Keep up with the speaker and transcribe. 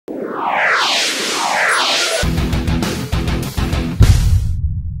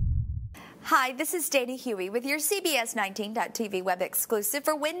Hi, this is Dana Huey with your CBS 19.tv web exclusive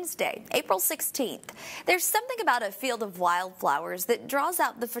for Wednesday, April 16th. There's something about a field of wildflowers that draws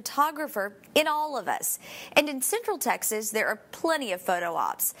out the photographer in all of us. And in Central Texas, there are plenty of photo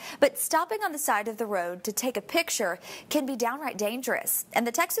ops. But stopping on the side of the road to take a picture can be downright dangerous. And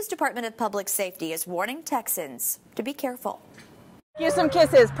the Texas Department of Public Safety is warning Texans to be careful. Give some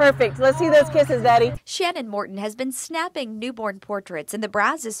kisses. Perfect. Let's see those kisses, Daddy. Shannon Morton has been snapping newborn portraits in the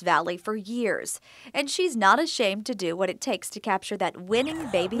Brazos Valley for years, and she's not ashamed to do what it takes to capture that winning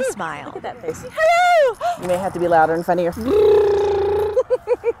baby smile. Look at that face. Hello! You may have to be louder in front of your...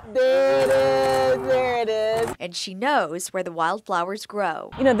 There it is. There it is. And she knows where the wildflowers grow.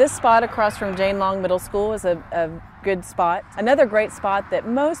 You know, this spot across from Jane Long Middle School is a good spot. Another great spot that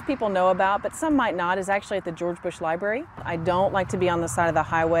most people know about, but some might not, is actually at the George Bush Library. I don't like to be on the side of the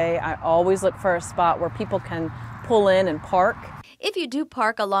highway. I always look for a spot where people can pull in and park. If you do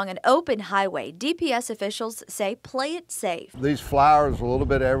park along an open highway, DPS officials say play it safe. These flowers are a little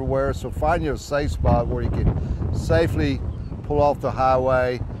bit everywhere, so find you a safe spot where you can safely pull off the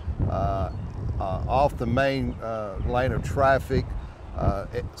highway, off the main lane of traffic,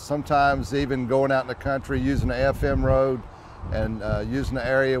 sometimes even going out in the country using the FM road and using the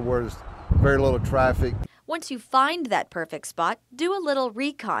area where there's very little traffic. Once you find that perfect spot, do a little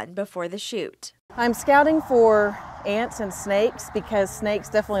recon before the shoot. I'm scouting for ants and snakes because snakes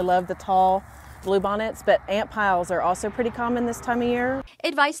definitely love the tall bluebonnets, but ant piles are also pretty common this time of year.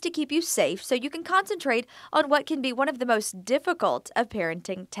 Advice to keep you safe so you can concentrate on what can be one of the most difficult of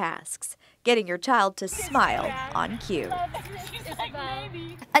parenting tasks, getting your child to smile on cue.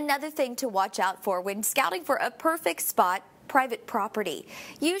 Another thing to watch out for when scouting for a perfect spot: private property.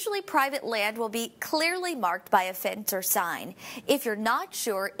 Usually private land will be clearly marked by a fence or sign. If you're not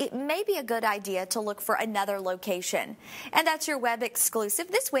sure, it may be a good idea to look for another location. And that's your web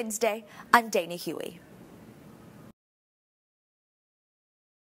exclusive this Wednesday. I'm Dana Huey.